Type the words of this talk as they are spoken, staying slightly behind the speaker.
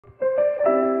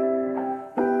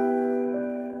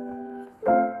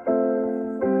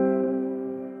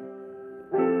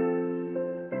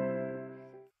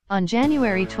On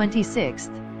January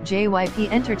 26, JYP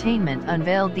Entertainment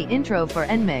unveiled the intro for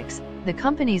NMIXX, the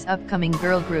company's upcoming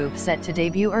girl group set to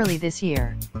debut early this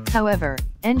year. However,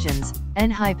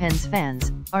 ENHYPEN's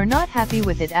fans are not happy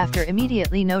with it after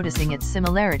immediately noticing its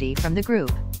similarity from the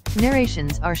group.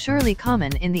 Narrations are surely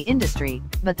common in the industry,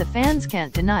 but the fans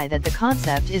can't deny that the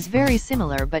concept is very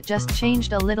similar but just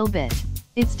changed a little bit.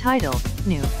 Its title,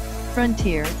 New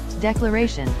Frontier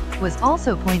Declaration, was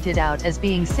also pointed out as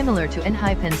being similar to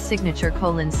ENHYPEN's signature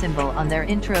colon symbol on their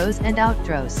intros and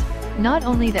outros. Not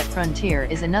only that, frontier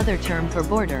is another term for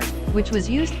border, which was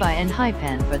used by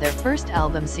ENHYPEN for their first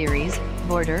album series,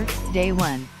 Border, Day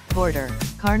 1, Border,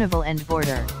 Carnival and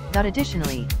Border.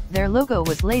 Additionally, their logo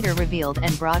was later revealed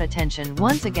and brought attention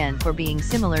once again for being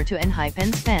similar to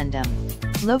ENHYPEN's fandom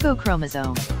logo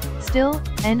chromosome. Still,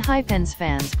 ENHYPEN's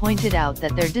fans pointed out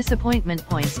that their disappointment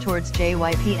points towards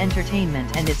JYP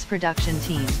Entertainment and its production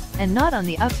team, and not on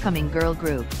the upcoming girl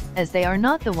group, as they are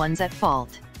not the ones at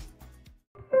fault.